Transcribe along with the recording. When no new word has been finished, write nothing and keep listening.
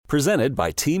Presented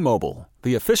by T-Mobile,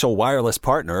 the official wireless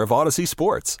partner of Odyssey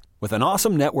Sports. With an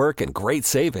awesome network and great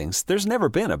savings, there's never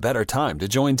been a better time to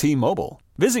join T-Mobile.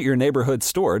 Visit your neighborhood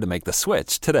store to make the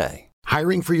switch today.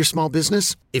 Hiring for your small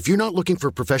business? If you're not looking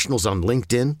for professionals on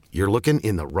LinkedIn, you're looking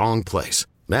in the wrong place.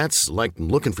 That's like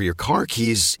looking for your car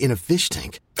keys in a fish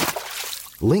tank.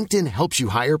 LinkedIn helps you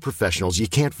hire professionals you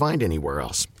can't find anywhere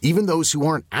else, even those who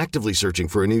aren't actively searching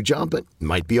for a new job but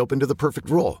might be open to the perfect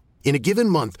role. In a given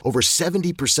month, over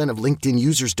 70% of LinkedIn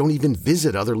users don't even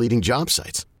visit other leading job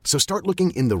sites. So start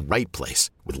looking in the right place.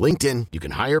 With LinkedIn, you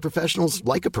can hire professionals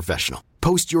like a professional.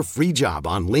 Post your free job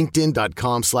on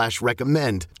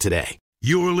linkedin.com/recommend today.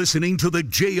 You're listening to the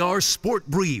JR Sport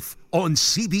Brief on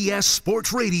CBS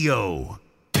Sports Radio.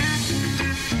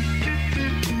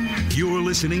 You're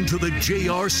listening to the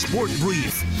JR Sport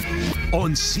Brief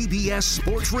on CBS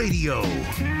Sports Radio.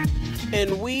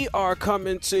 And we are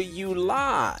coming to you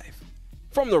live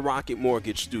from the Rocket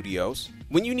Mortgage Studios.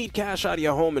 When you need cash out of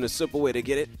your home and a simple way to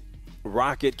get it,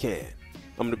 Rocket can.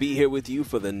 I'm going to be here with you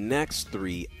for the next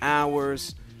 3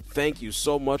 hours. Thank you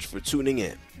so much for tuning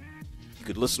in. You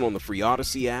could listen on the free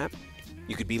Odyssey app.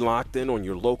 You could be locked in on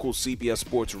your local CBS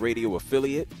Sports Radio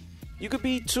affiliate. You could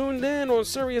be tuned in on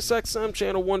SiriusXM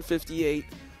channel 158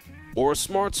 or a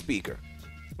smart speaker.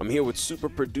 I'm here with super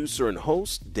producer and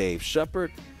host Dave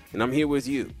Shepard, and I'm here with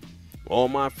you, all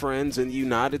my friends in the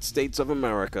United States of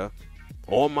America,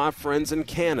 all my friends in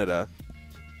Canada,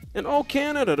 and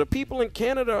Canada, the people in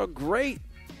Canada are great.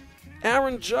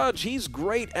 Aaron Judge, he's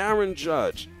great. Aaron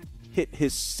Judge hit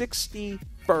his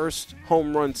 61st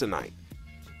home run tonight,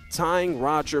 tying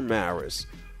Roger Maris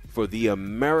for the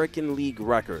American League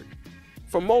record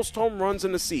for most home runs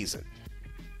in the season.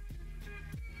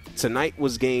 Tonight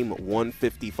was game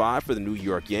 155 for the New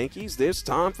York Yankees. There's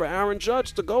time for Aaron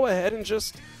Judge to go ahead and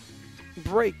just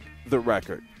break the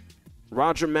record.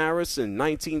 Roger Maris in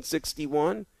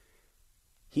 1961,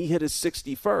 he hit his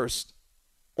 61st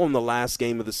on the last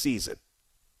game of the season.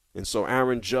 And so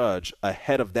Aaron Judge,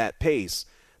 ahead of that pace,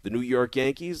 the New York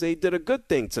Yankees, they did a good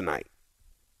thing tonight.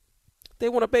 They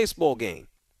won a baseball game,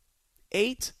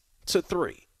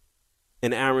 8-3.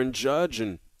 And Aaron Judge,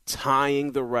 in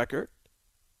tying the record,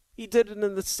 he did it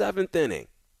in the 7th inning.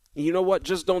 And you know what?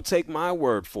 Just don't take my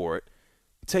word for it.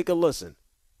 Take a listen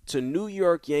to New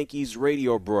York Yankees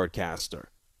radio broadcaster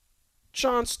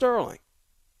John Sterling.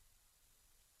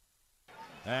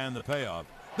 And the payoff.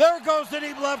 There goes the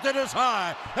deep left. It is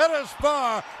high. It is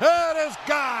far. It is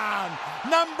gone.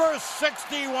 Number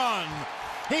 61.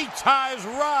 He ties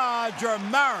Roger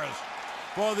Maris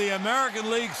for the American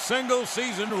League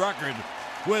single-season record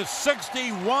with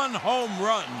 61 home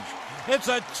runs. It's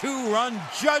a 2-run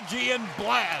Judgian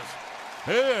blast.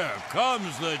 Here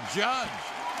comes the Judge.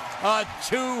 A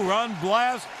 2-run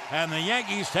blast, and the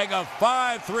Yankees take a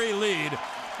 5-3 lead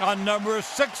on number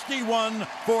 61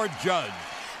 for Judge.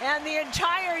 And the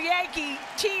entire Yankee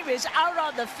team is out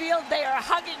on the field. They are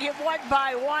hugging him one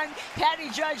by one. Patty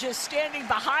Judge is standing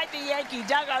behind the Yankee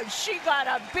dugout. She got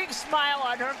a big smile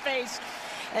on her face.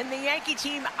 And the Yankee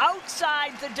team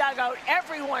outside the dugout,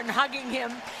 everyone hugging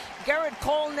him. Garrett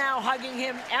Cole now hugging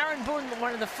him. Aaron Boone,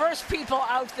 one of the first people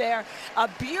out there. A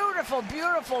beautiful,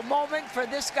 beautiful moment for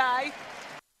this guy.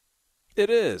 It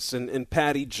is. And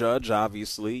Patty Judge,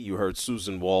 obviously, you heard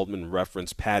Susan Waldman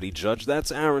reference Patty Judge.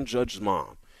 That's Aaron Judge's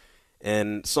mom.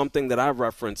 And something that I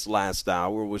referenced last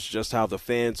hour was just how the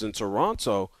fans in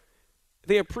Toronto,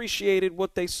 they appreciated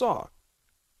what they saw.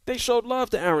 They showed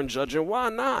love to Aaron Judge, and why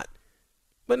not?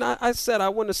 But I said I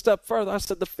went a step further. I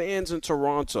said the fans in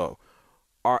Toronto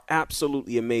are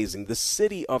absolutely amazing. The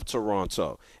city of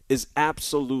Toronto is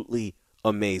absolutely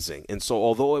amazing. And so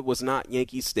although it was not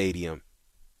Yankee Stadium,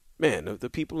 man, the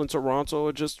people in Toronto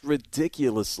are just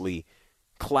ridiculously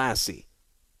classy.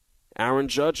 Aaron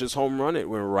Judge's home run, it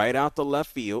went right out the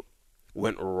left field,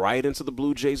 went right into the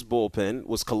Blue Jays bullpen,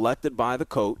 was collected by the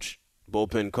coach,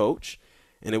 bullpen coach,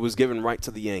 and it was given right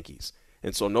to the Yankees.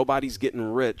 And so nobody's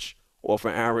getting rich off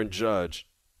of Aaron Judge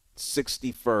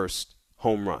 61st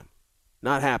home run.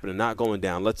 Not happening, not going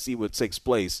down. Let's see what takes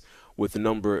place with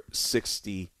number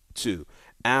 62.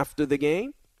 After the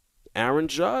game, Aaron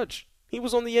Judge, he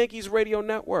was on the Yankees radio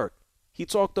network. He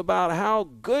talked about how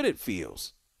good it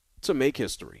feels to make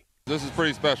history. This is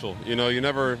pretty special. You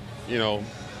never,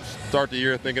 start the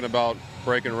year thinking about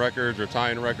breaking records or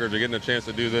tying records or getting a chance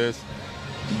to do this.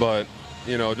 But,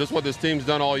 just what this team's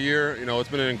done all year, it's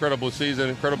been an incredible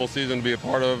season to be a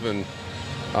part of. And,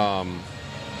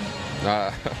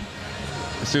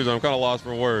 Susan, I'm kind of lost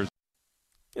for words.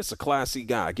 It's a classy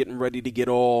guy getting ready to get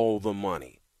all the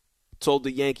money. Told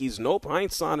the Yankees, nope, I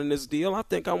ain't signing this deal. I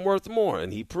think I'm worth more.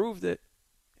 And he proved it.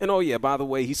 And, oh, yeah, by the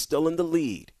way, he's still in the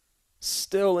lead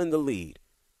still in the lead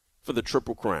for the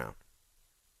Triple Crown.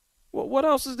 Well, what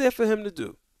else is there for him to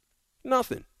do?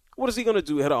 Nothing. What is he going to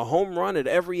do? Hit a home run at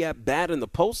every at-bat in the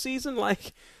postseason?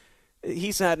 Like,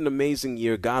 he's had an amazing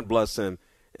year. God bless him.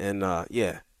 And,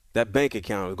 that bank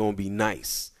account is going to be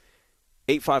nice.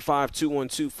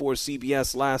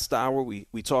 855-212-4CBS. Last hour, we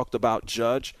talked about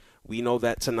Judge. We know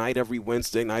that tonight, every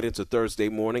Wednesday night into Thursday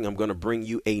morning, I'm going to bring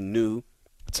you a new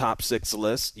top 6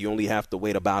 list. You only have to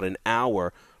wait about an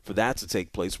hour for that to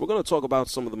take place. We're going to talk about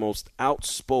some of the most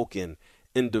outspoken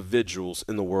individuals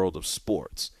in the world of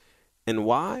sports. And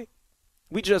why?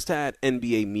 We just had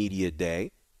NBA Media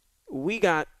Day. We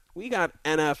got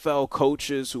NFL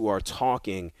coaches who are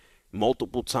talking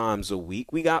multiple times a week.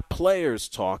 We got players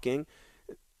talking.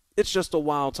 It's just a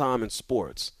wild time in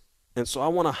sports. And so I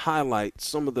want to highlight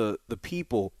some of the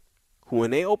people who,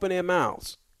 when they open their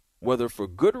mouths, whether for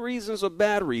good reasons or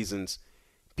bad reasons,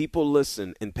 people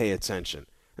listen and pay attention.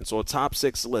 And so a top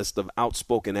 6 list of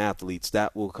outspoken athletes,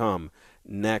 that will come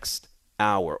next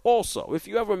hour. Also, if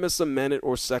you ever miss a minute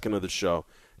or second of the show,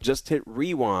 just hit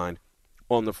rewind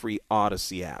on the free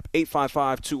Odyssey app.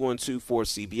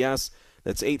 855-212-4CBS.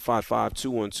 That's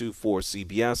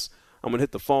 855-212-4CBS. I'm going to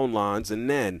hit the phone lines, and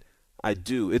then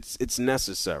it's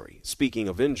necessary. Speaking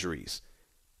of injuries,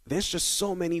 there's just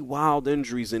so many wild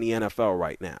injuries in the NFL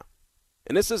right now.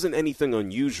 And this isn't anything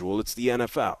unusual. It's the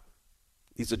NFL.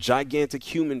 These are gigantic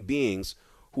human beings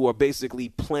who are basically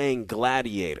playing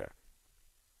gladiator.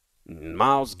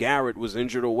 Myles Garrett was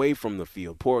injured away from the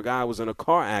field. Poor guy was in a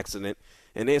car accident,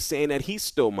 and they're saying that he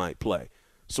still might play.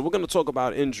 So we're going to talk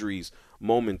about injuries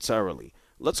momentarily.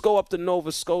 Let's go up to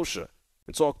Nova Scotia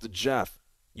and talk to Jeff.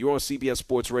 You're on CBS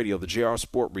Sports Radio, the JR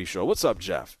Sport Brief Show. What's up,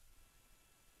 Jeff?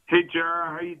 Hey, JR.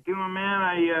 How you doing, man?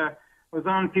 I was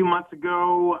on a few months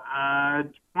ago.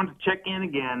 Just wanted to check in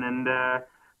again. And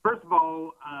first of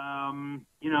all,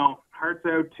 hearts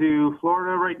out to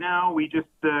Florida right now. We just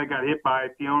got hit by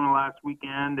Fiona last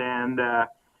weekend, and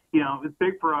it's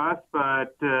big for us,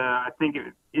 but I think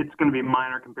it's going to be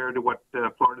minor compared to what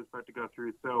Florida's about to go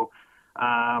through. So,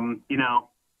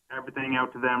 everything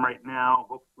out to them right now.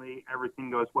 Hopefully everything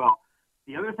goes well.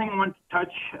 The other thing I want to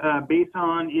touch base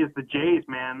on is the Jays,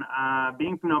 man.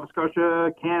 Being from Nova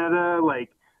Scotia, Canada,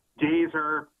 Jays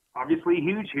are obviously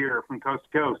huge here from coast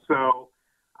to coast. So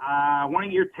I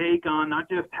want your take on not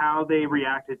just how they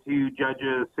reacted to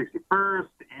Judge's 61st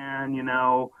and,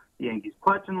 the Yankees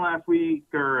clutching last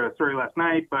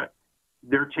night, but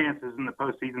their chances in the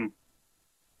postseason.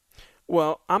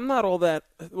 Well, I'm not all that.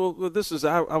 Well,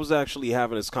 I was actually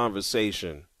having this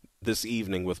conversation this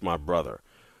evening with my brother.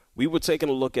 We were taking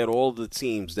a look at all the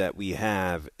teams that we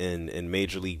have in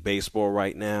Major League Baseball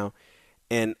right now,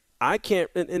 and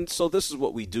so this is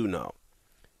what we do know.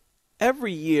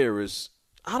 Every year is,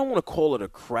 I don't want to call it a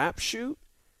crapshoot.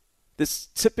 This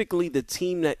typically the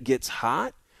team that gets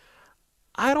hot.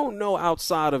 I don't know,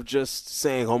 outside of just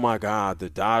saying, oh my God, the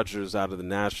Dodgers out of the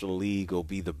National League will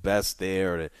be the best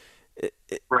there.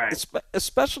 Right.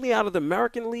 Especially out of the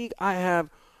American League, I have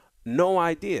no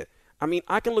idea. I mean,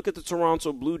 I can look at the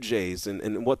Toronto Blue Jays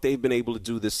and what they've been able to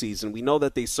do this season. We know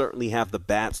that they certainly have the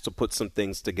bats to put some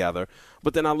things together.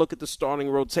 But then I look at the starting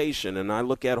rotation, and I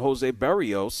look at Jose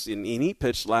Berrios, and he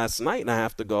pitched last night, and I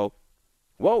have to go,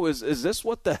 whoa, is this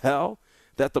what the hell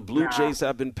that the Blue Jays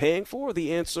have been paying for?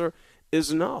 The answer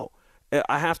is no.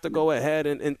 I have to go ahead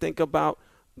and think about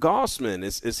Gausman.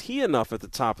 Is he enough at the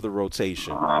top of the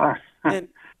rotation? And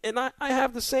I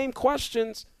have the same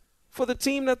questions for the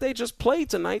team that they just played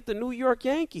tonight, the New York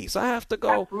Yankees. I have to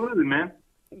go. Absolutely, man.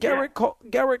 Garrett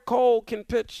Cole can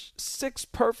pitch 6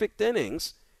 perfect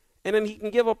innings, and then he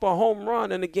can give up a home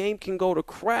run, and the game can go to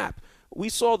crap. We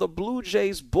saw the Blue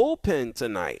Jays bullpen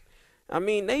tonight. I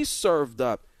mean, they served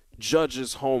up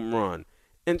Judge's home run.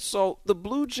 And so the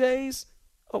Blue Jays,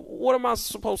 what am I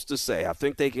supposed to say? I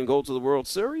think they can go to the World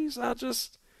Series?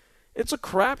 It's a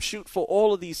crapshoot for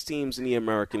all of these teams in the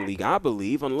American League, I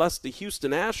believe, unless the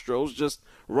Houston Astros just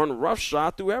run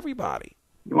roughshod through everybody.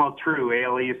 Well, true.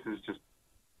 AL East is just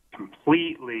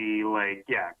completely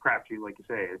crapshoot, like you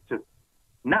say. It's just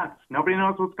nuts. Nobody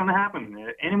knows what's going to happen.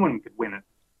 Anyone could win it.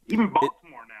 Even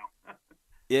Baltimore now.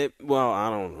 Well, I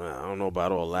don't know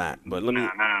about all that, but let me.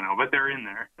 No, but they're in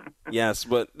there. Yes,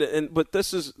 but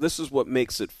this is what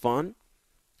makes it fun.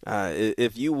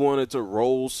 If you wanted to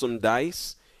roll some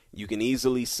dice, you can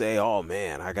easily say, "Oh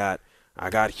man, I got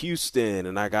Houston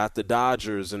and I got the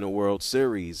Dodgers in the World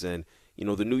Series, and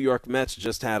the New York Mets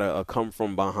just had a come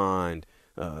from behind.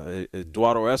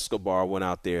 Eduardo Escobar went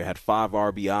out there, had 5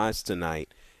 RBIs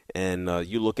tonight, and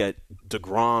you look at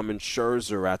DeGrom and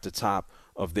Scherzer at the top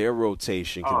of their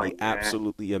rotation can be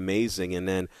absolutely amazing. And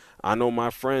then I know my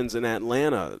friends in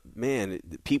Atlanta, man,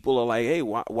 people are like, hey,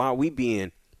 why are we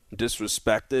being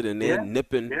disrespected? And they're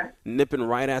nipping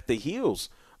right at the heels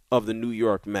of the New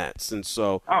York Mets. And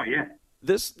so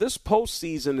this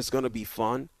postseason is going to be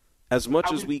fun. As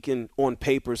much as we can on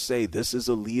paper say this is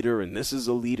a leader and this is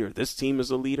a leader, this team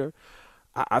is a leader,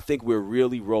 I think we're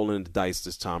really rolling the dice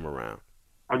this time around.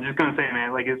 I was just going to say,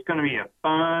 man, like, it's going to be a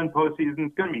fun postseason.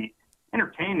 It's going to be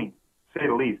entertaining, to say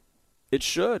the least. It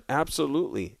should,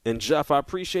 absolutely. And, Jeff, I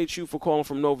appreciate you for calling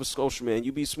from Nova Scotia, man.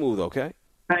 You be smooth, okay?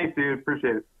 Thanks, dude.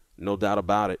 Appreciate it. No doubt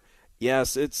about it.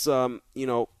 Yes, it's,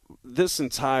 this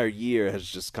entire year has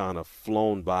just kind of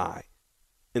flown by.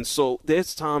 And so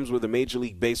there's times where the Major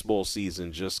League Baseball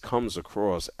season just comes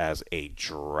across as a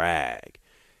drag.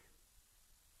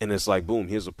 And it's like, boom,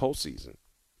 here's a postseason.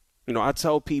 I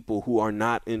tell people who are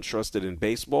not interested in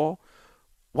baseball,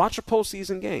 watch a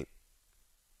postseason game.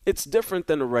 It's different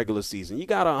than the regular season. You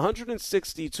got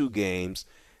 162 games.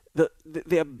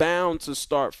 They're bound to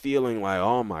start feeling like,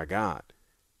 oh, my God.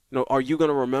 Are you going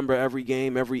to remember every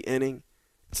game, every inning?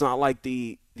 It's not like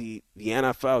the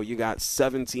NFL. You got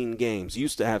 17 games. You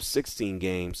used to have 16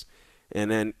 games,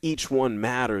 and then each one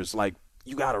matters. Like,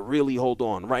 you got to really hold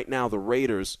on. Right now, the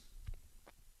Raiders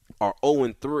are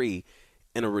 0-3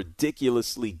 in a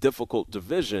ridiculously difficult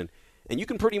division, and you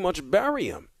can pretty much bury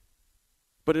them.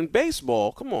 But in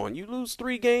baseball, come on, you lose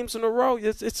 3 games in a row,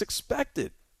 it's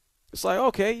expected. It's like,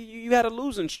 okay, you had a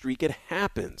losing streak. It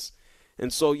happens.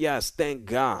 And so, yes, thank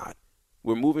God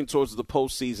we're moving towards the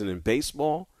postseason in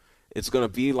baseball. It's going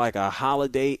to be like a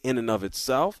holiday in and of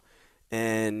itself.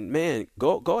 And, man,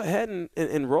 go ahead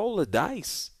and roll the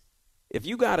dice. If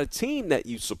you got a team that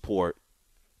you support,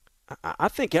 I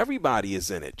think everybody is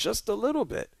in it, just a little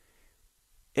bit.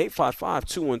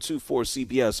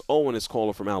 855-212-4CBS. Owen is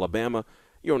calling from Alabama.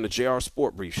 You're on the JR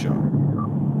Sport Brief Show.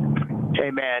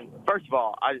 Hey, man. First of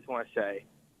all, I just want to say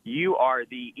you are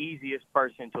the easiest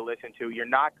person to listen to. You're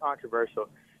not controversial.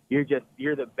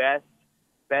 You're the best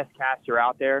caster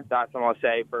out there. That's what I want to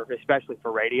say, especially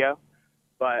for radio.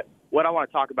 But what I want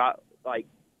to talk about, like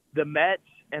the Mets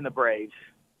and the Braves,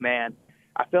 man,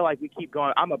 I feel like we keep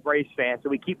going. I'm a Braves fan, so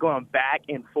we keep going back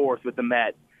and forth with the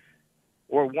Mets.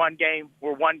 We're one game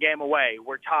away.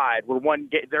 We're tied.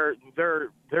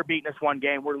 They're beating us one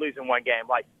game. We're losing one game.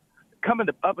 Like coming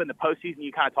up in the postseason,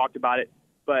 you kind of talked about it,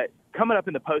 but coming up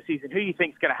in the postseason, who do you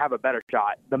think is going to have a better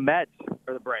shot, the Mets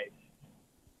or the Braves?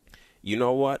 You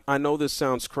know what? I know this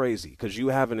sounds crazy because you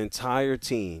have an entire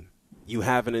team. You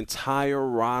have an entire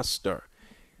roster.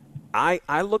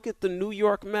 I look at the New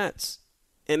York Mets,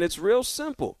 and it's real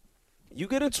simple. You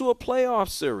get into a playoff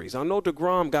series. I know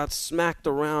DeGrom got smacked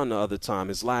around the other time,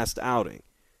 his last outing.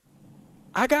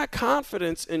 I got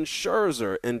confidence in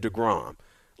Scherzer and DeGrom.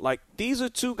 Like, these are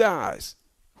two guys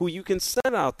who you can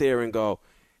send out there and go,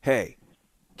 hey,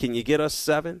 can you get us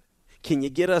 7? Can you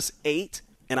get us 8?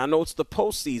 And I know it's the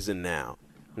postseason now.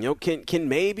 Can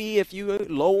maybe if you're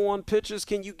low on pitches,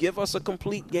 can you give us a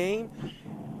complete game?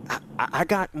 I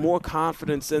got more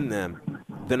confidence in them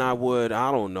than I would,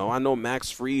 I don't know. I know Max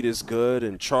Fried is good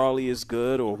and Charlie is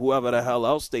good or whoever the hell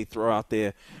else they throw out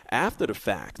there after the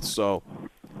fact. So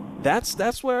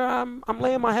that's where I'm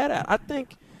laying my head at. I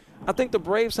think the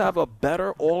Braves have a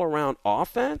better all-around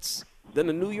offense than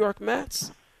the New York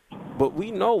Mets. But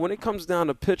we know when it comes down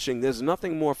to pitching, there's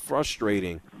nothing more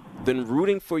frustrating than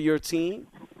rooting for your team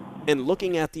and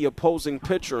looking at the opposing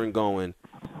pitcher and going,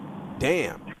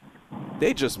 damn,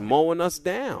 they just mowing us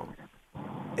down.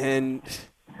 And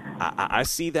I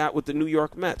see that with the New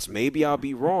York Mets. Maybe I'll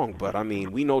be wrong, but, I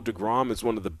mean, we know DeGrom is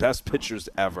one of the best pitchers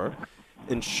ever.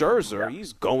 And Scherzer,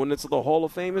 he's going into the Hall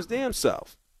of Fame his damn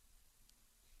self.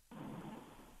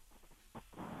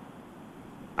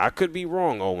 I could be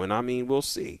wrong, Owen. I mean, we'll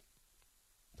see.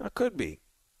 I could be.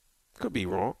 Could be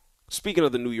wrong. Speaking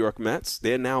of the New York Mets,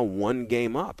 they're now 1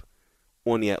 game up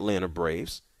on the Atlanta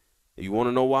Braves. You want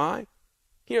to know why?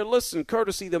 Here, listen,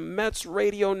 courtesy the Mets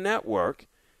Radio Network,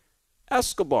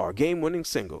 Escobar, game-winning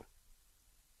single.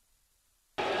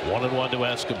 1-1 to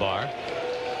Escobar.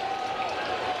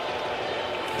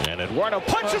 And Eduardo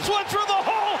punches one through the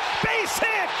hole. Base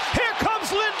hit. Here comes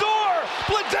Lindor.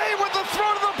 Bleday with the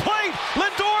throw to the plate.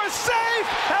 Lindor is safe,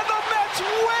 and the Mets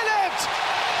win it.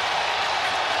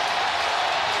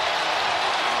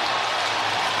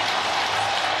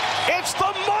 It's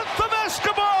the month of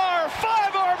Escobar.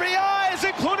 5 RBIs,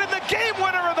 including the game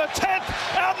winner of the 10th,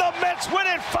 and the Mets win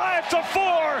it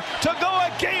 5-4 to go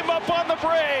a game up on the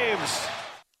Braves.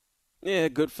 Yeah,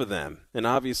 good for them. And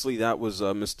obviously that was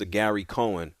Mr. Gary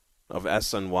Cohen of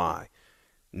SNY.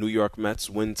 New York Mets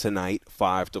win tonight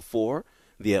 5-4.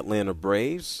 The Atlanta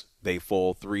Braves, they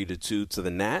fall 3-2 to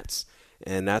the Nats.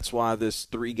 And that's why this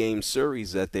 3-game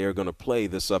series that they are going to play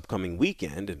this upcoming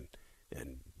weekend, and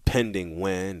pending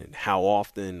when and how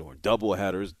often, or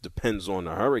doubleheaders, depends on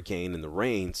the hurricane and the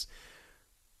rains,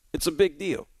 it's a big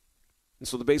deal. And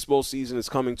so the baseball season is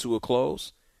coming to a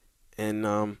close.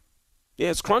 And,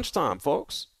 it's crunch time,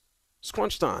 folks. It's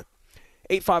crunch time.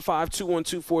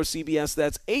 855-212-4CBS.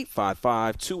 That's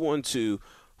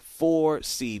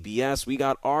 855-212-4CBS. We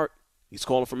got Art. He's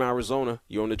calling from Arizona.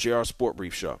 You're on the JR Sport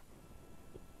Brief Show.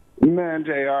 Man,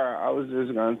 JR, I was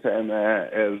just going to say, man,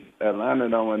 if Atlanta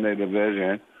don't win their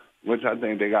division, which I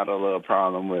think they got a little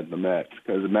problem with the Mets,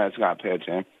 because the Mets got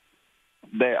pitching,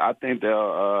 I think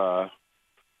they'll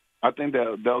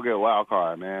get a wild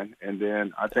card, man. And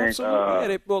then I think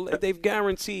they've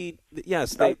guaranteed.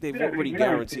 Yes, they've already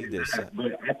guaranteed this.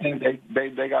 But I think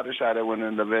they got a shot at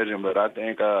winning the division. But I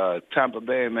think Tampa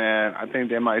Bay, man, I think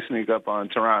they might sneak up on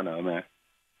Toronto, man.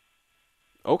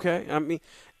 Okay, I mean,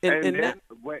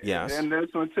 yes. And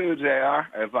this one too, JR.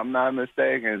 If I'm not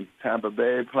mistaken, Tampa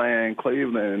Bay playing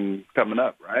Cleveland coming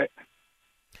up, right?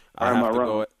 I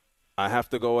have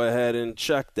to go ahead and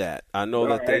check that. I know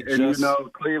that they just.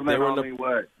 Cleveland only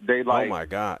what? They like. Oh my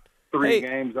God! 3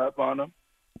 games up on them.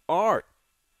 Art.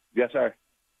 Yes, sir.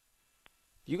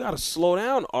 You got to slow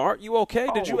down, Art. You okay?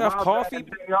 Did you have coffee?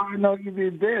 I know you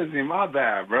be busy. My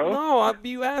bad, bro. No,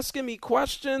 you asking me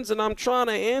questions, and I'm trying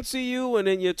to answer you, and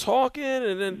then you're talking,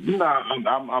 and then. No,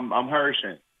 I'm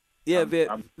Hershing. Yeah, they're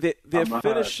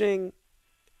finishing.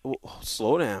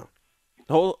 Slow down.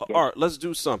 Art, let's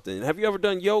do something. Have you ever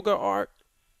done yoga, Art?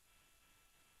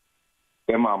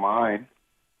 In my mind.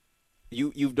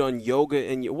 You've done yoga,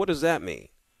 and what does that mean?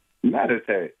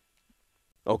 Meditate.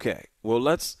 Okay. Well,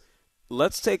 let's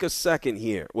take a second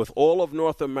here. With all of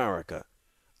North America,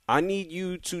 I need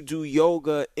you to do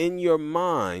yoga in your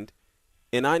mind,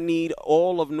 and I need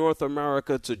all of North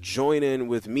America to join in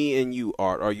with me and you,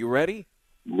 Art. Are you ready?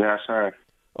 Yes, sir.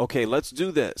 Okay, let's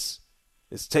do this.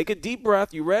 Let's take a deep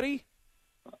breath. You ready?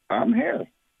 I'm here.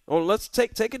 Oh, let's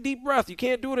take a deep breath. You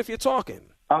can't do it if you're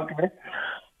talking. Okay.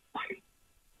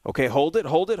 Okay, hold it.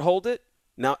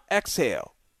 Now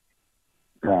exhale.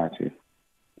 Got you.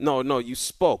 No, you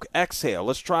spoke. Exhale.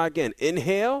 Let's try again.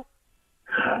 Inhale.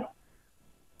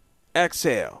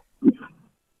 Exhale.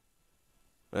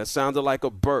 That sounded like a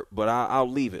burp, but I'll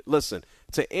leave it. Listen,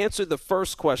 to answer the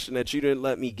first question that you didn't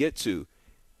let me get to,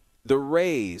 the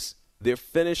Rays, they're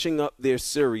finishing up their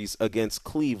series against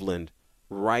Cleveland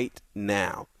right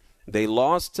now. They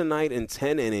lost tonight in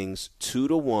 10 innings,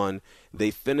 2-1. They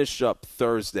finished up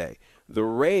Thursday. The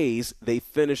Rays, they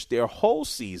finished their whole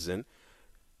season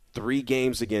 3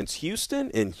 games against Houston.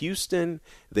 In Houston,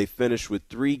 they finished with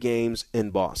 3 games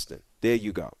in Boston. There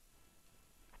you go.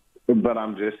 But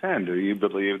I'm just saying, do you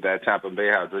believe that Tampa Bay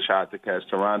has a shot to catch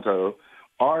Toronto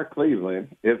or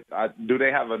Cleveland? Do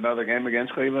they have another game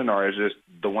against Cleveland, or is just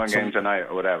the one game tonight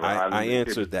or whatever? I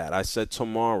answered that. I said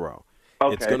tomorrow.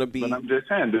 Okay, it's gonna be. But I'm just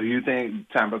saying, do you think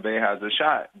Tampa Bay has a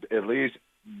shot? At least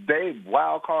they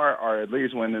wild card, or at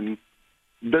least winning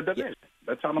the division.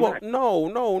 That's all I'm saying.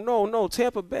 No.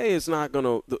 Tampa Bay is not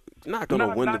gonna win. Not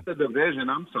the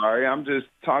division. I'm sorry. I'm just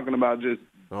talking about just.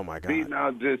 Oh my God! Beating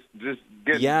out, just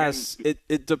getting. Yes,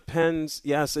 it depends.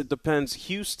 Yes, it depends.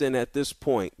 Houston at this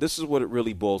point, this is what it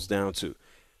really boils down to.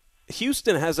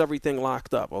 Houston has everything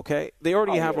locked up. Okay, they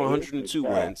already have 102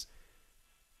 wins.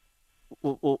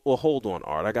 Well, hold on,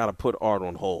 Art. I got to put Art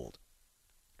on hold.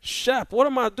 Shep, what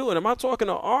am I doing? Am I talking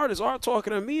to Art? Is Art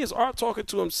talking to me? Is Art talking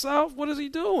to himself? What is he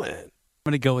doing? I'm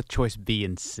going to go with choice B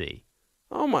and C.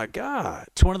 Oh, my God.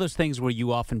 It's one of those things where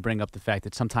you often bring up the fact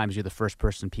that sometimes you're the first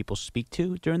person people speak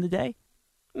to during the day.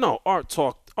 No, Art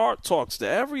talks to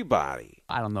everybody.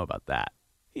 I don't know about that.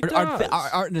 He does.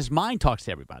 Art in his mind talks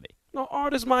to everybody. No,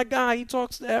 Art is my guy. He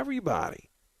talks to everybody.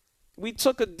 We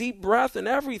took a deep breath and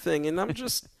everything, and I'm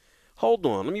just – hold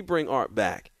on. Let me bring Art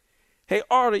back. Hey,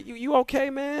 Art, you okay,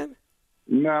 man?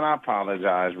 Man, I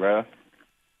apologize, bro.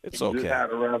 It's okay. Just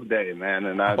had a rough day, man,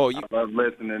 and I love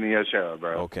listening to your show,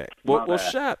 bro. Okay. Well,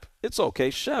 Shep, it's okay.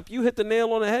 Shep, you hit the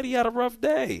nail on the head. He had a rough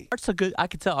day. I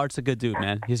can tell Art's a good dude,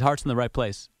 man. His heart's in the right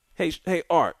place. Hey,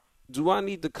 Art, do I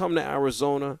need to come to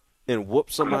Arizona and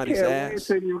whoop somebody's ass? I can't wait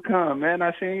till you come, man.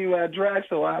 I seen you at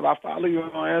Drexel. I follow you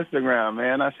on Instagram,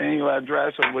 man. I seen you at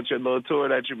Drexel with your little tour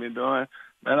that you've been doing.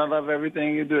 Man, I love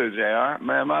everything you do, JR.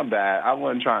 Man, my bad. I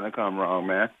wasn't trying to come wrong,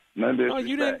 man. No disrespect.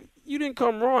 No, you didn't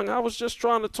come wrong. I was just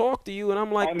trying to talk to you, and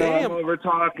I'm like, damn. I'm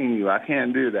over-talking you. I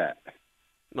can't do that.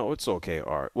 No, it's okay,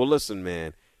 Art. Well, listen,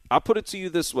 man. I'll put it to you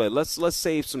this way. Let's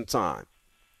save some time.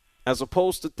 As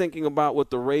opposed to thinking about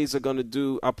what the Rays are going to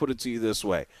do, I'll put it to you this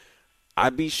way.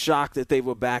 I'd be shocked if they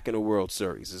were back in the World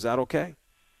Series. Is that okay?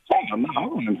 Oh, no, I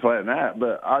wasn't sweating that,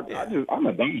 but I'm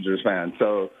a Dodgers fan,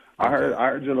 so I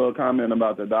heard your little comment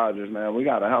about the Dodgers, man. We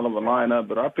got a hell of a lineup,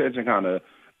 but our pitching kind of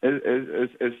is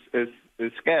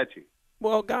sketchy.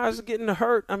 Well, guys are getting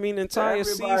hurt. I mean, entire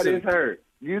season. Everybody's hurt.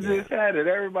 You just said it.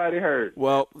 Everybody hurt.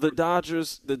 Well, the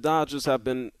Dodgers have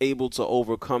been able to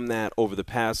overcome that over the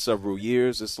past several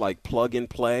years. It's like plug and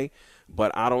play,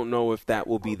 but I don't know if that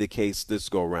will be the case this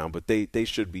go around. But they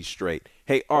should be straight.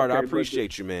 Hey, Art, I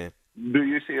appreciate you, man. Do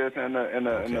you see us in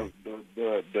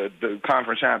the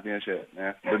conference championship,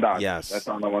 man? The Dodgers. Yes. That's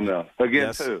all I want to know.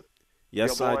 Against who?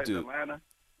 Yes, I do. Atlanta?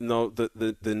 No,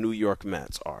 the New York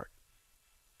Mets, Art.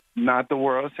 Not the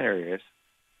World Series.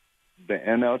 The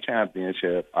NL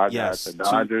Championship. I got the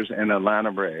Dodgers and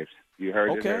Atlanta Braves. You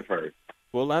heard it there first.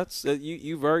 Well, that's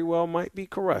you very well might be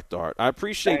correct, Art. I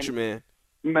appreciate you, man.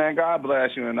 Man, God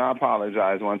bless you, and I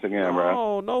apologize once again, bro.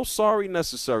 Oh, no sorry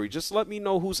necessary. Just let me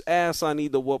know whose ass I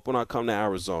need to whoop when I come to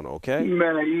Arizona, okay?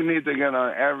 Man, you need to get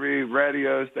on every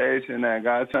radio station that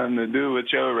got something to do with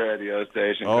your radio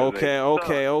station. Okay.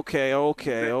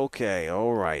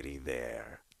 All righty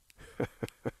there.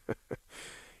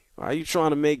 Are you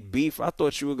trying to make beef? I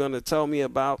thought you were going to tell me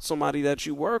about somebody that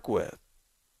you work with.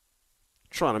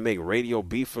 Trying to make radio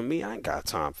beef for me? I ain't got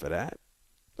time for that.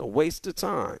 A waste of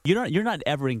time. You're not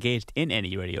ever engaged in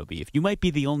any radio beef. You might be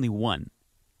the only one.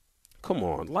 Come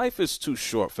on, life is too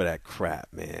short for that crap,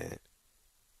 man.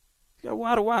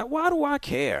 Why do I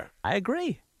care? I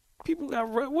agree. People got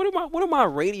what am I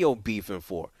radio beefing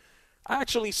for? I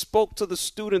actually spoke to the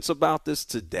students about this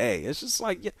today. It's just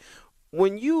like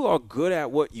when you are good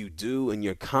at what you do and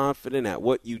you're confident at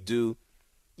what you do,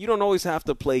 you don't always have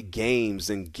to play games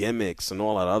and gimmicks and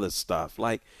all that other stuff.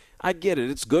 Like, I get it.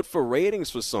 It's good for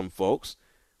ratings for some folks.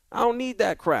 I don't need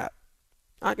that crap.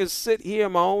 I can sit here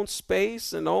in my own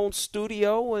space, in my own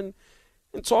studio, and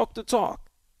talk the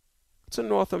talk to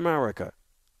North America.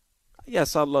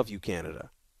 Yes, I love you,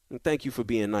 Canada. And thank you for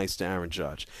being nice to Aaron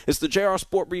Judge. It's the JR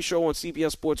Sport Brief Show on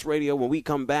CBS Sports Radio. When we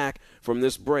come back from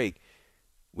this break,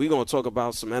 we're going to talk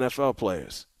about some NFL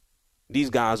players.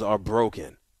 These guys are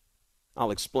broken.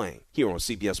 I'll explain here on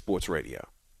CBS Sports Radio.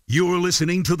 You're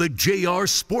listening to the JR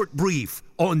Sport Brief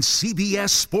on CBS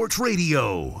Sports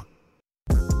Radio.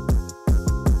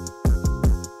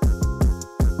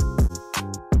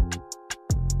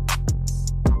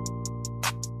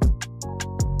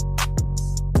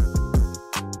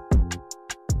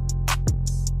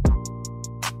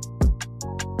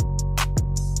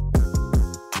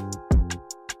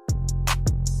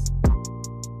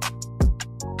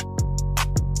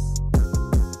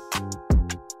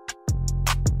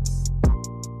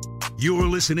 You're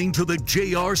listening to the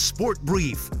JR Sport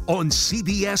Brief on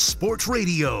CBS Sports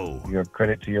Radio. Your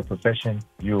credit to your profession.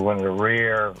 You're one of the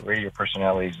rare radio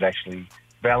personalities that actually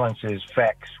balances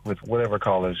facts with whatever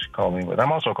callers call in with.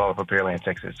 I'm also calling for Pearland,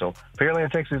 Texas. So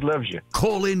Pearland, Texas loves you.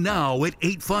 Call in now at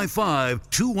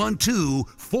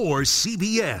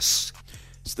 855-212-4CBS.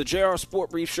 It's the JR Sport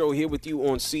Brief Show here with you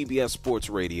on CBS Sports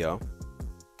Radio.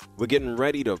 We're getting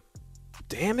ready to...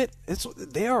 Damn it.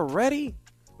 They are ready?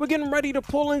 We're getting ready to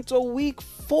pull into week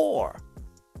 4.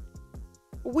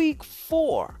 Week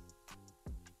 4.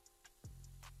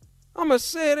 I'm going to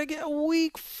say it again.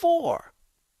 Week 4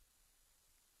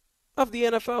 of the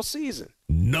NFL season.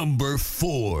 Number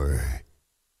 4.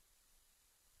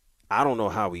 I don't know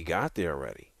how we got there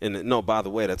already. And no, by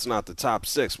the way, that's not the top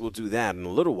 6. We'll do that in a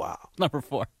little while. Number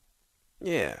 4.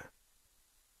 Yeah.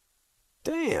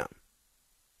 Damn.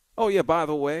 Oh, yeah, by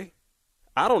the way,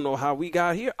 I don't know how we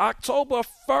got here. October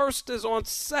 1st is on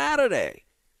Saturday.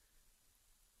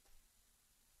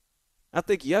 I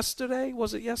think yesterday.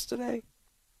 Was it yesterday?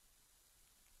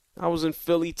 I was in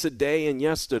Philly today and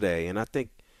yesterday, and I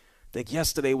think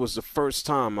yesterday was the first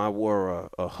time I wore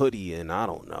a hoodie in, I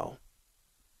don't know,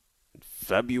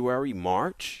 February,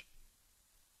 March.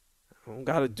 I don't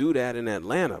got to do that in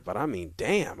Atlanta, but I mean,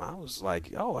 damn, I was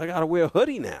like, oh, I got to wear a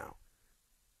hoodie now.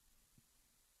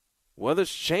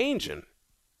 Weather's changing.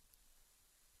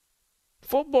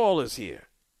 Football is here.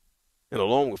 And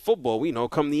along with football, we know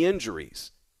come the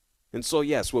injuries. And so,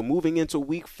 yes, we're moving into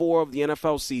week 4 of the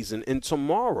NFL season. And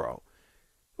tomorrow,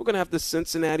 we're going to have the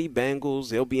Cincinnati Bengals.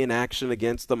 They'll be in action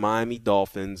against the Miami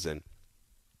Dolphins. And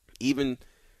even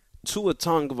Tua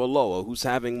Tagovailoa, who's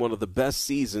having one of the best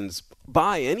seasons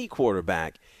by any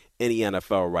quarterback in the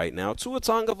NFL right now. Tua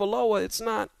Tagovailoa, it's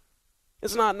not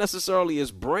necessarily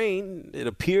his brain. It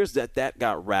appears that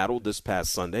got rattled this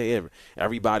past Sunday.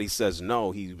 Everybody says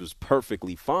no, he was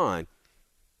perfectly fine.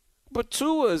 But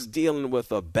Tua is dealing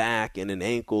with a back and an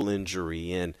ankle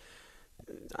injury, and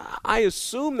I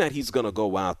assume that he's going to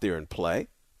go out there and play.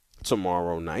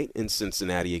 tomorrow night in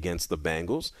Cincinnati against the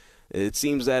Bengals. It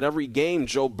seems that every game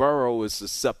Joe Burrow is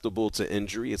susceptible to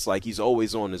injury. It's like he's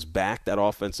always on his back. That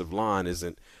offensive line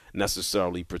isn't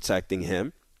necessarily protecting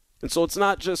him. And so it's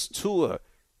not just Tua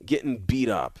getting beat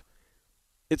up.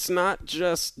 It's not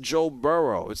just Joe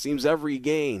Burrow. It seems every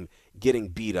game getting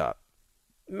beat up.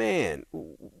 Man,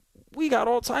 we got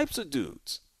all types of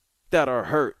dudes that are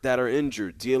hurt, that are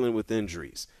injured, dealing with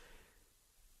injuries.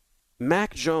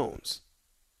 Mac Jones,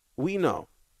 we know.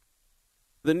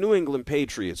 The New England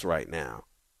Patriots right now,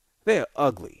 they're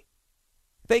ugly.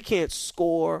 They can't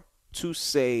score to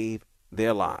save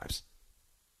their lives.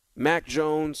 Mac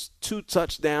Jones, 2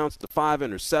 touchdowns to 5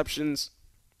 interceptions.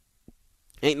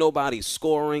 Ain't nobody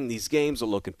scoring. These games are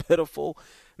looking pitiful.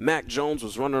 Mac Jones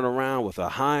was running around with a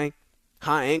high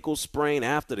ankle sprain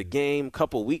after the game a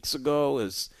couple weeks ago.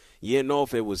 You didn't know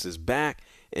if it was his back.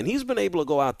 And he's been able to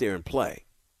go out there and play.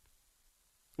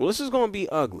 Well, this is going to be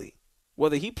ugly,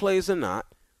 whether he plays or not,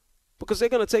 because they're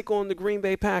going to take on the Green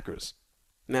Bay Packers.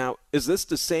 Now, is this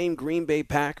the same Green Bay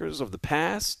Packers of the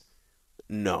past?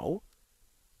 No.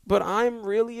 But I'm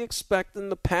really expecting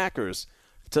the Packers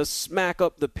to smack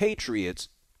up the Patriots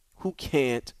who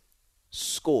can't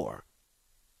score.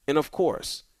 And, of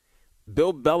course,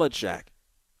 Bill Belichick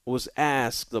was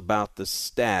asked about the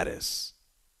status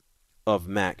of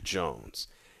Mac Jones.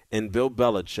 And Bill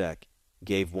Belichick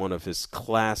gave one of his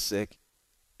classic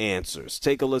answers.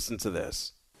 Take a listen to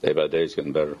this. Day by day, it's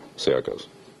getting better. See how it goes.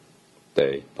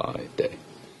 Day by day.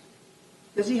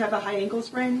 Does he have a high ankle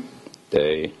sprain?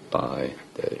 Day by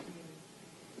day.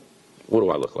 What do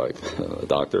I look like? A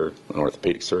doctor? An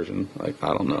orthopedic surgeon? I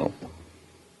don't know.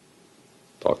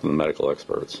 Talk to the medical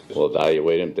experts. We'll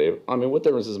evaluate him, Dave. I mean, what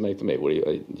difference does it make to me? What do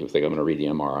you think I'm going to read the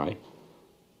MRI?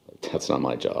 That's not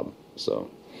my job,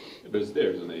 so. But it's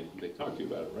theirs, and they talk to you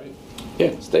about it, right? Yeah,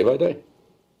 it's day by day.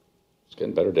 It's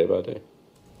getting better day by day.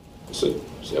 We'll see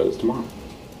how it is tomorrow.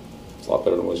 It's a lot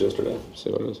better than it was yesterday.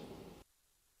 See what it is.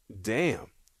 Damn.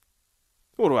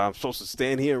 What am I supposed to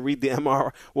stand here and read the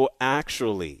MRI? Well,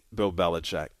 actually, Bill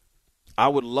Belichick, I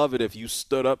would love it if you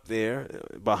stood up there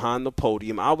behind the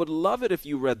podium. I would love it if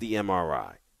you read the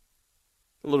MRI.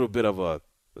 A little bit of a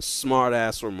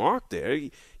smart-ass remark there.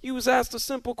 You was asked a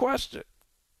simple question.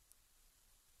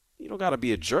 You don't got to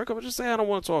be a jerk. I would just say I don't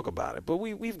want to talk about it. But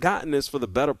we've gotten this for the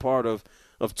better part of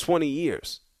 20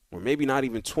 years, or maybe not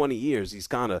even 20 years. He's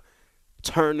kind of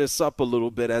turned this up a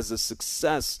little bit as the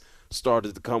success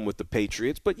started to come with the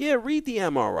Patriots. But, yeah, read the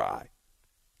MRI.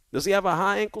 Does he have a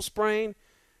high ankle sprain?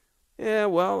 Yeah,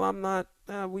 well, I'm not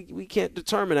we can't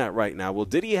determine that right now. Well,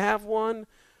 did he have one?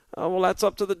 Well, that's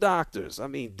up to the doctors. I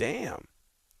mean, damn.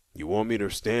 You want me to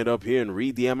stand up here and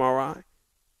read the MRI?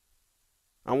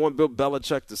 I want Bill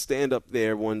Belichick to stand up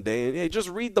there one day and, hey, just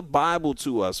read the Bible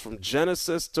to us from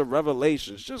Genesis to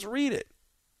Revelations. Just read it.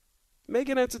 Make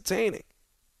it entertaining.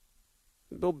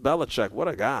 Bill Belichick, what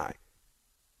a guy.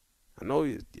 I know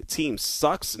your team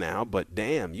sucks now, but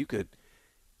damn, you could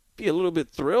be a little bit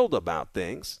thrilled about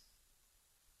things.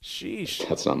 Sheesh.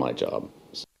 That's not my job.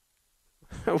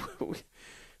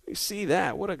 We see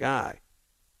that. What a guy.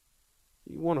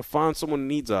 You want to find someone who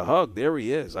needs a hug, there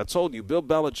he is. I told you, Bill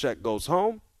Belichick goes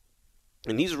home,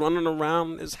 and he's running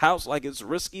around his house like it's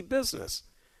risky business.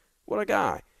 What a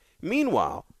guy.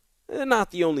 Meanwhile,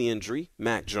 not the only injury,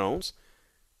 Mac Jones.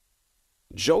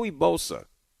 Joey Bosa.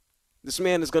 This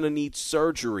man is going to need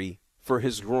surgery for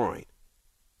his groin.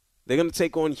 They're going to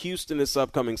take on Houston this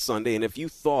upcoming Sunday, and if you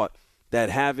thought that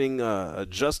having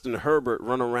Justin Herbert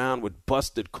run around with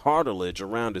busted cartilage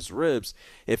around his ribs,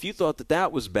 if you thought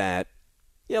that was bad,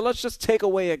 yeah, let's just take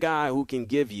away a guy who can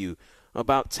give you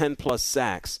about 10-plus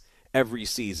sacks every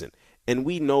season. And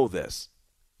we know this.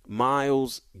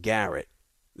 Myles Garrett.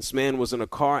 This man was in a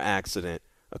car accident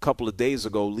a couple of days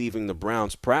ago leaving the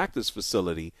Browns practice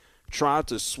facility, tried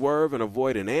to swerve and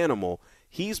avoid an animal.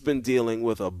 He's been dealing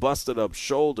with a busted-up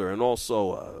shoulder and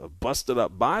also a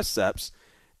busted-up biceps.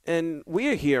 And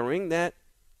we're hearing that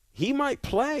he might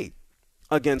play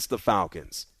against the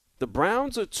Falcons. The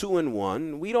Browns are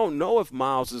 2-1. We don't know if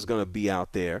Myles is going to be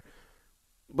out there.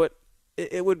 But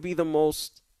it would be the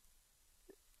most,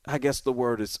 I guess the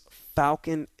word is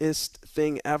Falconist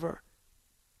thing ever,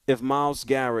 if Myles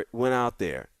Garrett went out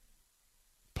there,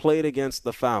 played against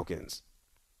the Falcons,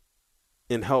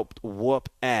 and helped whoop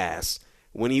ass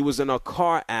when he was in a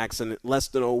car accident less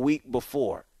than a week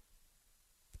before.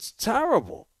 It's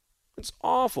terrible. It's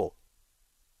awful.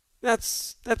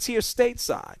 That's here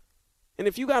stateside. And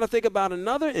if you got to think about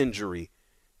another injury,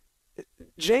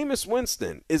 Jameis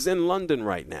Winston is in London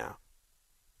right now.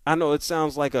 I know it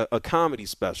sounds like a comedy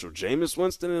special, Jameis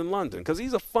Winston in London, because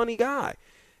he's a funny guy.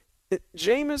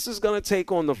 Jameis is going to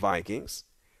take on the Vikings.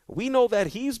 We know that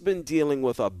he's been dealing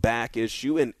with a back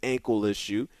issue, an ankle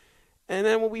issue. And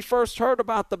then when we first heard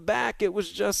about the back, it was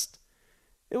just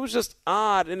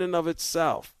odd in and of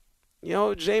itself. You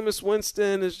know, Jameis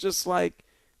Winston is just like,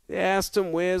 they asked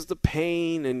him, where's the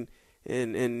pain? And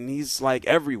he's like,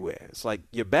 everywhere. It's like,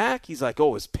 your back? He's like,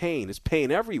 oh, it's pain. It's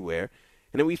pain everywhere.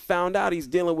 And then we found out he's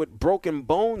dealing with broken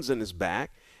bones in his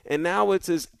back. And now it's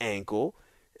his ankle.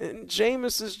 And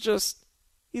Jameis is just,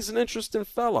 he's an interesting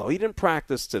fellow. He didn't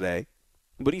practice today,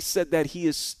 but he said that he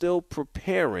is still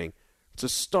preparing to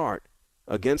start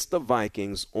against the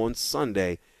Vikings on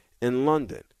Sunday in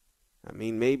London. I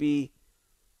mean, maybe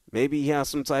he has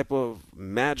some type of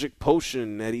magic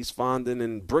potion that he's finding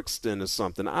in Brixton or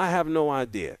something. I have no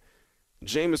idea.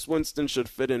 Jameis Winston should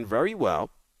fit in very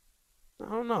well. I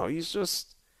don't know. He's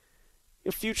just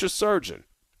a future surgeon.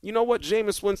 You know what?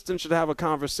 Jameis Winston should have a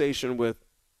conversation with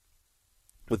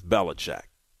Belichick,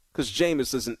 because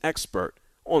Jameis is an expert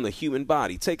on the human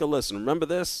body. Take a listen. Remember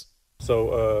this?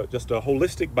 So just a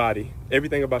holistic body,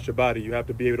 everything about your body, you have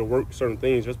to be able to work certain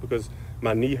things. Just because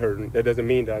my knee hurting, that doesn't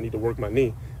mean that I need to work my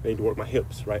knee. I need to work my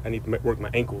hips, right? I need to work my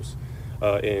ankles.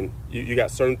 And you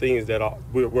got certain things that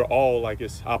we're all like,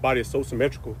 our body is so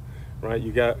symmetrical, right?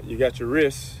 You got your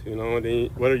wrists, you know, and then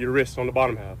what are your wrists on the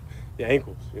bottom half? Your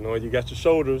ankles, you know, you got your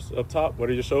shoulders up top. What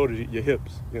are your shoulders? Your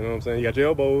hips, you know what I'm saying? You got your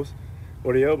elbows.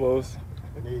 What are your elbows?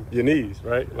 Your knees,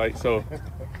 right? Like, so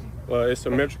it's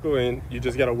symmetrical, and you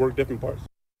just got to work different parts.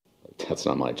 That's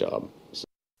not my job.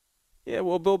 Yeah,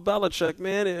 well, Bill Belichick,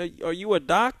 man, are you a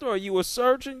doctor? Are you a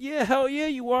surgeon? Yeah, hell yeah,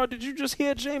 you are. Did you just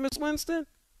hear Jameis Winston?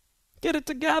 Get it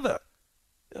together.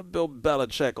 Bill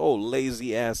Belichick, oh,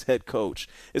 lazy-ass head coach.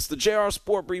 It's the JR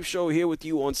Sport Brief Show here with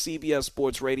you on CBS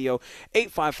Sports Radio,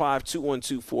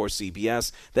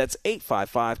 855-212-4CBS. That's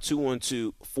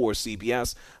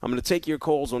 855-212-4CBS. I'm going to take your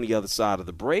calls on the other side of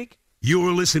the break.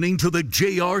 You're listening to the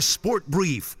JR Sport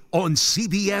Brief on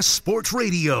CBS Sports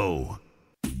Radio.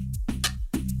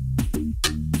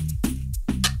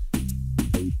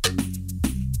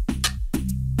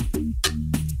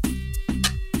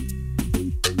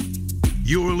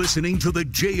 You're listening to the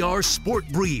JR Sport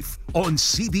Brief on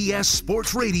CBS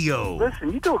Sports Radio.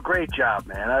 Listen, you do a great job,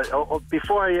 man.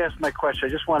 Before I ask my question,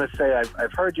 I just want to say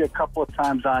I've heard you a couple of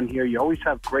times on here. You always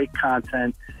have great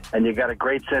content, and you got a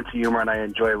great sense of humor, and I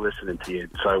enjoy listening to you.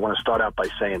 So I want to start out by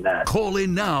saying that. Call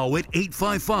in now at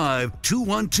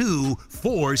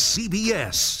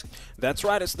 855-212-4CBS. That's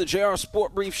right. It's the JR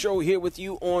Sport Brief Show here with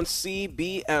you on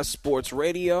CBS Sports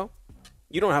Radio.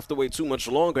 You don't have to wait too much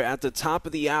longer. At the top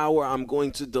of the hour, I'm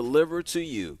going to deliver to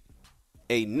you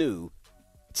a new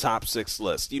top 6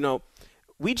 list. You know,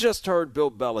 we just heard Bill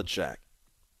Belichick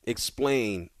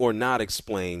explain or not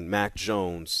explain Mac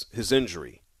Jones, his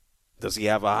injury. Does he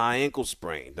have a high ankle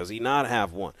sprain? Does he not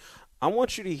have one? I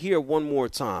want you to hear one more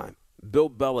time Bill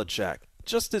Belichick,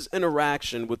 just his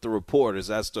interaction with the reporters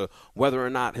as to whether or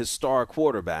not his star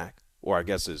quarterback, or I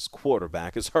guess his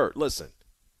quarterback, is hurt. Listen.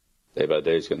 Day by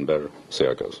day, it's getting better. See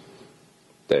how it goes.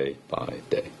 Day by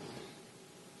day.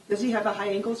 Does he have a high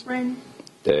ankle sprain?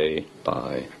 Day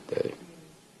by day.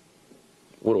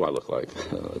 What do I look like?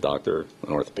 A doctor?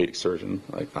 An orthopedic surgeon?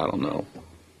 Like, I don't know.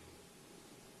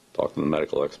 Talk to the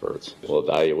medical experts. We'll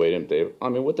evaluate him. I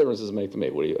mean, what difference does it make to me?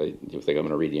 What do you think I'm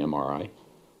going to read the MRI?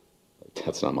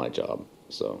 That's not my job.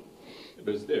 So.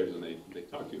 But it's theirs, and they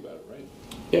talk to you about it, right?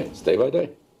 Yeah, it's day by day.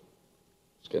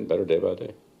 It's getting better day by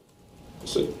day. We'll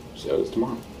see how it is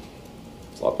tomorrow.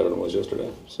 It's a lot better than it was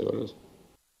yesterday. See what it is.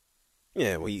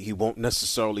 Yeah, well, he won't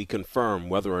necessarily confirm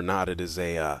whether or not it is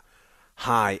a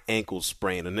high ankle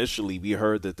sprain. Initially, we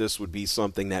heard that this would be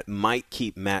something that might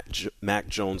keep Mac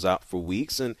Jones out for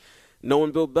weeks. And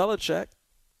knowing Bill Belichick,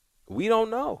 we don't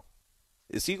know.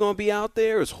 Is he going to be out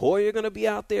there? Is Hoyer going to be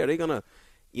out there? Are they going to,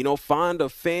 find a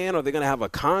fan? Are they going to have a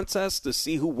contest to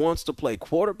see who wants to play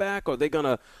quarterback? Are they going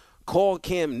to call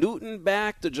Cam Newton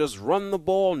back to just run the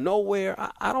ball nowhere?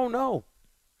 I don't know.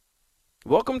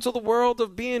 Welcome to the world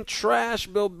of being trash,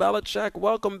 Bill Belichick.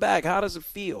 Welcome back. How does it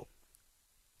feel?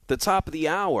 The top of the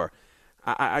hour,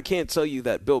 I can't tell you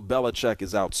that Bill Belichick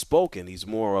is outspoken. He's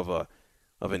more of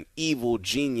an evil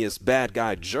genius, bad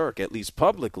guy jerk, at least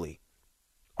publicly.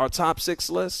 Our top 6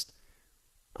 list,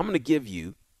 I'm going to give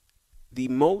you the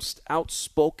most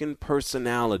outspoken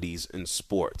personalities in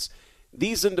sports.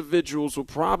 These individuals will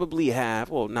probably have,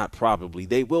 well, not probably,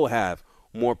 they will have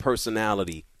more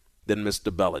personality than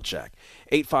Mr. Belichick.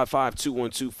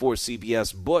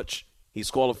 855-212-4CBS. Butch, he's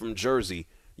calling from Jersey.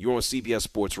 You're on CBS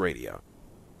Sports Radio.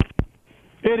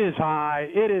 It is high.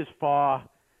 It is far.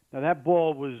 Now, that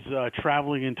ball was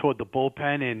traveling in toward the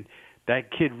bullpen, and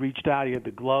That kid reached out. He had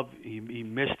the glove. He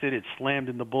missed it. It slammed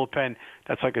in the bullpen.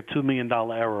 That's like a $2 million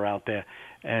error out there.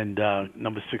 And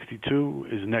number 62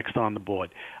 is next on the board.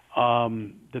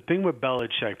 The thing with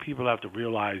Belichick, people have to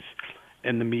realize,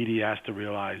 and the media has to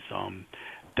realize,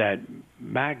 that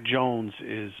Mac Jones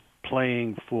is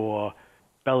playing for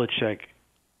Belichick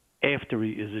after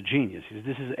he is a genius.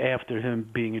 This is after him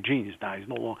being a genius. Now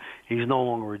he's no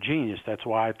longer a genius. That's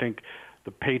why I think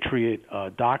the Patriot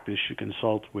doctors should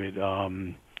consult with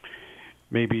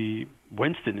maybe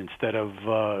Winston instead of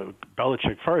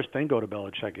Belichick first, then go to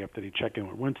Belichick after they check in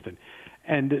with Winston.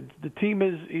 And the team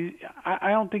I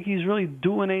don't think he's really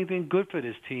doing anything good for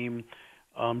this team,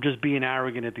 just being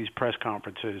arrogant at these press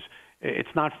conferences. It's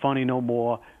not funny no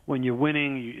more. When you're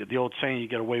winning, the old saying, you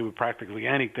get away with practically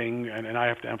anything, and I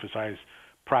have to emphasize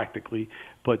practically.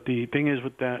 But the thing is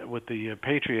with the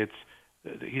Patriots,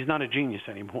 he's not a genius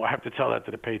anymore. I have to tell that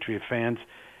to the Patriot fans.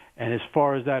 And as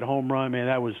far as that home run, man,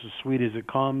 that was as sweet as it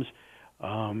comes.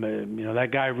 That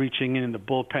guy reaching in the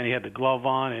bullpen, he had the glove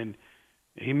on, and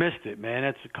he missed it, man.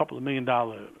 That's a couple of $1 million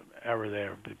error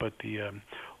there. But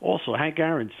also Hank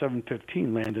Aaron's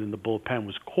 715 landed in the bullpen,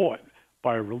 was caught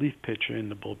by a relief pitcher in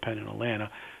the bullpen in Atlanta.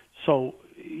 So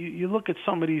you look at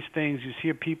some of these things, you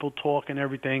hear people talk and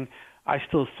everything. I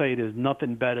still say there's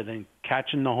nothing better than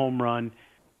catching the home run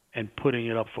and putting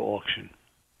it up for auction.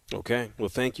 Okay. Well,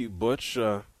 thank you, Butch.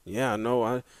 Have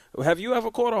you ever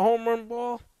caught a home run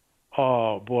ball?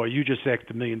 Oh, boy, you just asked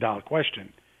 $1 million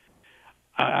question.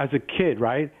 As a kid,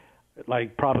 right,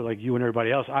 probably like you and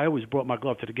everybody else, I always brought my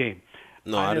glove to the game.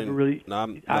 No, I didn't. Really,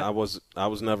 I was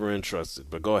never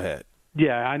interested, but go ahead.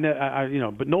 Yeah,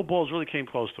 but no balls really came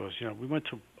close to us. We went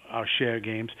to our share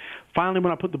games. Finally,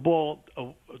 when I put the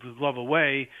glove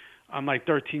away, I'm like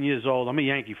 13 years old. I'm a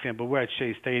Yankee fan, but we're at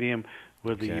Shea Stadium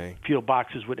where the field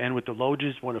boxes would end with the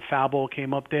loges when a foul ball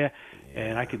came up there,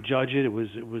 and I could judge it. It was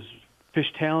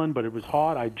fishtailing, but it was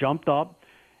hard. I jumped up,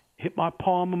 hit my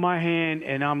palm of my hand,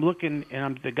 and I'm looking,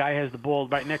 and the guy has the ball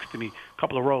right next to me, a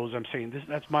couple of rows. I'm saying,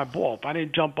 that's my ball. If I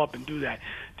didn't jump up and do that.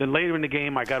 Then later in the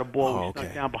game, I got a ball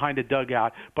snuck down behind the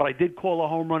dugout. But I did call a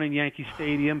home run in Yankee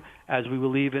Stadium as we were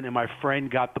leaving, and my friend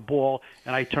got the ball,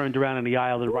 and I turned around in the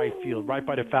aisle in right field, right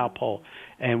by the foul pole,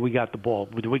 and we got the ball.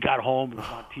 We got home. It was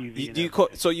on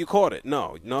TV. So you caught it?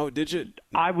 No, did you?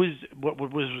 What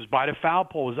was by the foul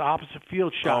pole. It was the opposite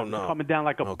field shot. Coming down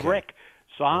like a brick.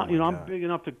 So I'm big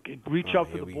enough to reach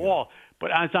up for the ball.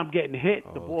 But as I'm getting hit,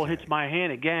 the ball hits my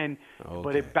hand again.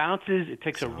 But it bounces. It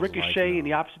takes a ricochet in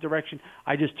the opposite direction.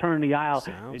 I just turn the aisle,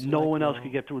 and no one else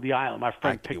could get through the aisle. My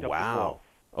friend picked up the ball.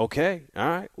 Okay. All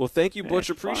right. Well, thank you, Butch.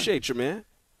 Appreciate you, man.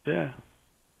 Yeah.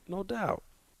 No doubt.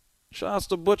 Shouts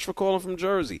to Butch for calling from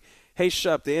Jersey. Hey,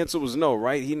 Shep, the answer was no,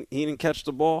 right? He didn't catch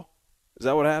the ball? Is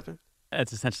that what happened?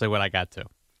 That's essentially what I got to.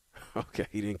 Okay,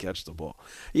 he didn't catch the ball.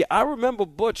 Yeah, I remember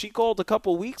Butch. He called a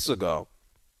couple weeks ago,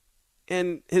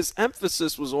 and his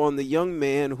emphasis was on the young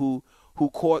man who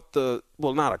caught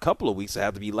not a couple of weeks. It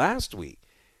had to be last week.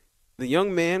 The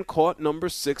young man caught number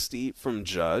 60 from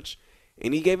Judge,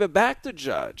 and he gave it back to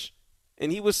Judge.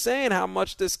 And he was saying how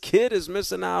much this kid is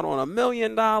missing out on $1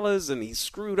 million, and he's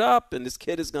screwed up, and this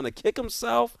kid is going to kick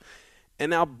himself.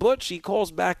 And now Butch, he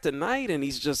calls back tonight, and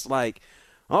he's just like,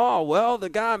 oh, well, the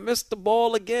guy missed the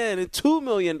ball again and $2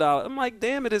 million. I'm like,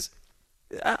 damn it.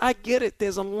 I get it.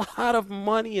 There's a lot of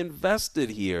money invested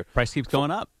here. Price keeps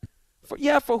going up.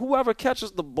 For whoever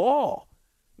catches the ball.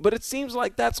 But it seems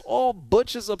like that's all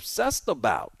Butch is obsessed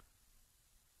about.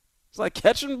 It's like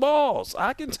catching balls.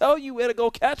 I can tell you where to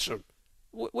go catch them.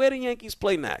 Where the Yankees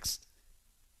play next?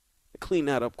 Clean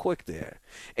that up quick there.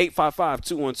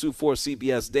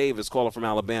 855-212-4CBS. Dave is calling from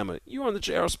Alabama. You're on the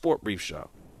JR Sport Brief Show.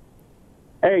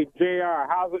 Hey, JR,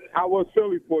 how was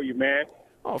Philly for you, man?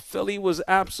 Oh, Philly was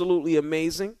absolutely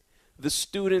amazing. The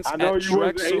students at Drexel.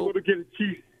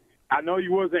 I know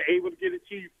you wasn't able to get a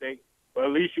cheesesteak, but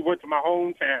at least you went to my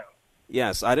hometown.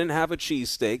 Yes, I didn't have a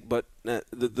cheesesteak, but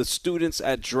the students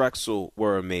at Drexel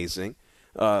were amazing.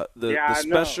 The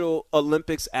Special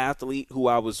Olympics athlete who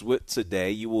I was with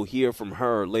today, you will hear from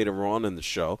her later on in the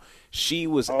show. She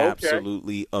was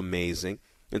absolutely amazing,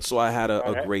 and so I had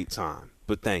a great time.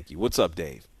 But thank you. What's up,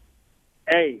 Dave?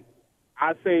 Hey,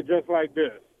 I say it just like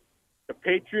this. The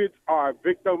Patriots are a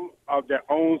victim of their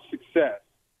own success.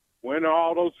 Winning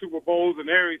all those Super Bowls and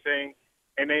everything,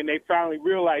 and then they finally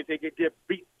realized they could get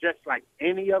beat just like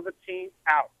any other team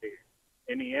out there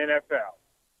in the NFL.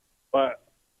 But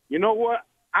you know what?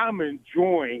 I'm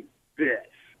enjoying this.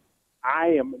 I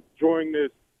am enjoying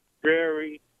this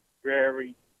very,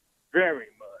 very, very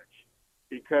much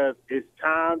because it's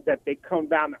time that they come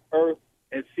down to earth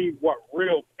and see what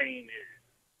real pain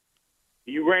is.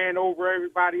 You ran over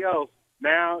everybody else.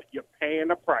 Now you're paying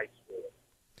the price for it.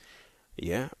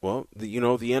 Yeah, well, the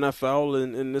NFL,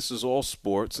 and this is all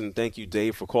sports, and thank you,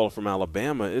 Dave, for calling from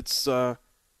Alabama. It's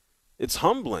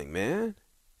humbling, man.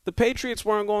 The Patriots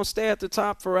weren't going to stay at the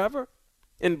top forever.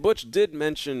 And Butch did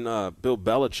mention Bill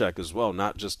Belichick as well,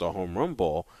 not just a home run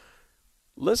ball.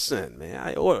 Listen,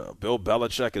 man, Bill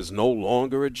Belichick is no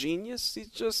longer a genius.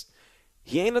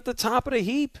 He ain't at the top of the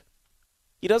heap.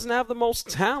 He doesn't have the most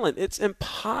talent. It's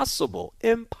impossible.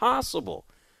 Impossible.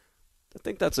 I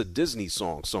think that's a Disney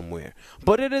song somewhere.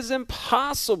 But it is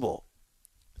impossible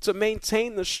to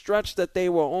maintain the stretch that they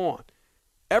were on.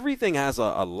 Everything has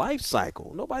a life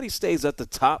cycle. Nobody stays at the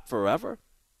top forever.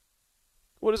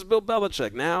 What is Bill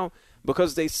Belichick now?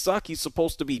 Because they suck, he's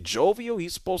supposed to be jovial?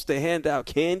 He's supposed to hand out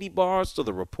candy bars to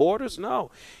the reporters?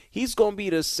 No. He's going to be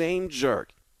the same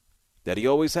jerk that he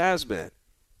always has been.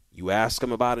 You ask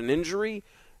him about an injury,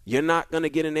 you're not going to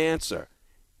get an answer.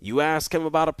 You ask him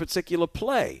about a particular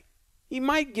play, he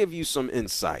might give you some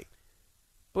insight.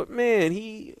 But, man,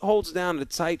 he holds down a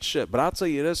tight ship. But I'll tell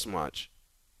you this much.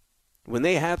 When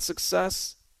they had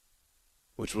success,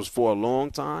 which was for a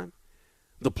long time,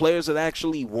 the players that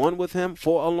actually won with him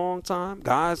for a long time,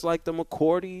 guys like the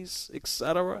McCourties,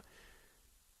 etc.,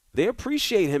 they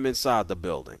appreciate him inside the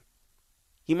building.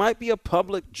 He might be a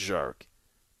public jerk.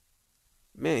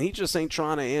 Man, he just ain't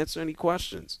trying to answer any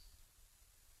questions.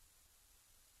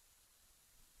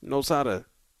 He knows how to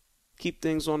keep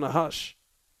things on the hush.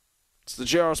 It's the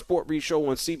JR Sport Brief Show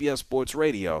on CBS Sports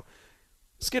Radio.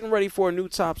 It's getting ready for a new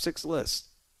top 6 list.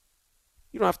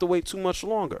 You don't have to wait too much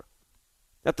longer.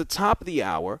 At the top of the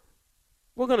hour,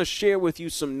 we're going to share with you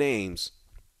some names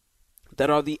that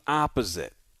are the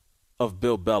opposite of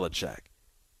Bill Belichick.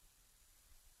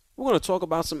 We're going to talk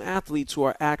about some athletes who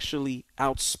are actually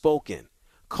outspoken,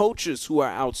 coaches who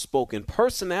are outspoken,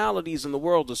 personalities in the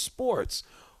world of sports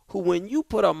who, when you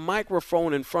put a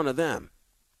microphone in front of them,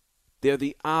 they're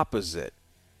the opposite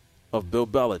of Bill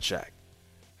Belichick.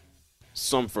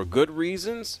 Some for good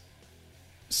reasons,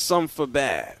 some for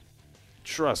bad.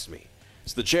 Trust me.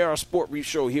 It's the JR Sport Brief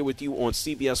Show here with you on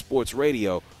CBS Sports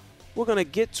Radio. We're going to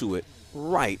get to it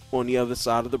right on the other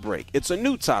side of the break. It's a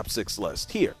new top 6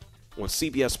 list here on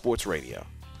CBS Sports Radio.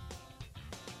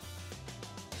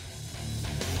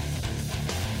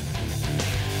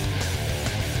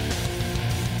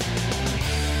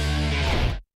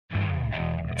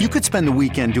 You could spend the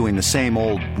weekend doing the same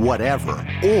old whatever,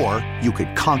 or you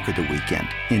could conquer the weekend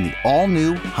in the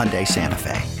all-new Hyundai Santa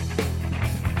Fe.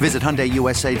 Visit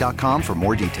HyundaiUSA.com for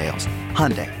more details.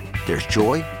 Hyundai, there's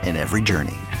joy in every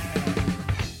journey.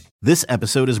 This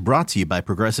episode is brought to you by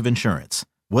Progressive Insurance.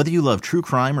 Whether you love true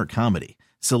crime or comedy,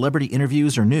 celebrity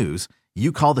interviews or news,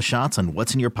 you call the shots on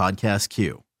what's in your podcast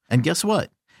queue. And guess what?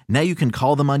 Now you can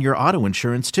call them on your auto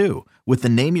insurance too with the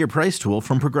Name Your Price tool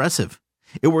from Progressive.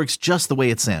 It works just the way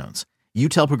it sounds. You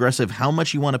tell Progressive how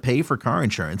much you want to pay for car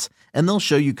insurance, and they'll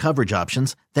show you coverage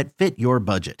options that fit your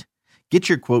budget. Get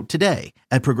your quote today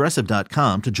at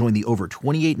Progressive.com to join the over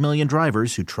 28 million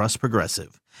drivers who trust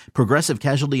Progressive. Progressive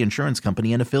Casualty Insurance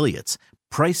Company and Affiliates.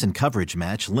 Price and coverage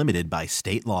match limited by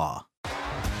state law.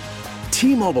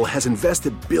 T-Mobile has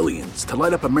invested billions to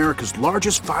light up America's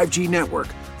largest 5G network,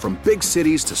 from big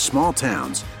cities to small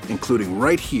towns, including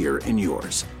right here in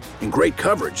yours. And great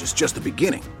coverage is just the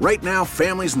beginning. Right now,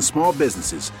 families and small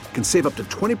businesses can save up to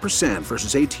 20%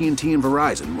 versus AT&T and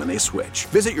Verizon when they switch.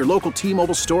 Visit your local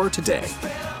T-Mobile store today.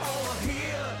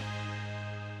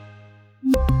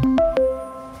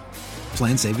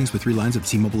 Plan savings with 3 lines of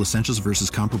T-Mobile Essentials versus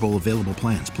comparable available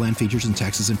plans. Plan features and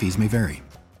taxes and fees may vary.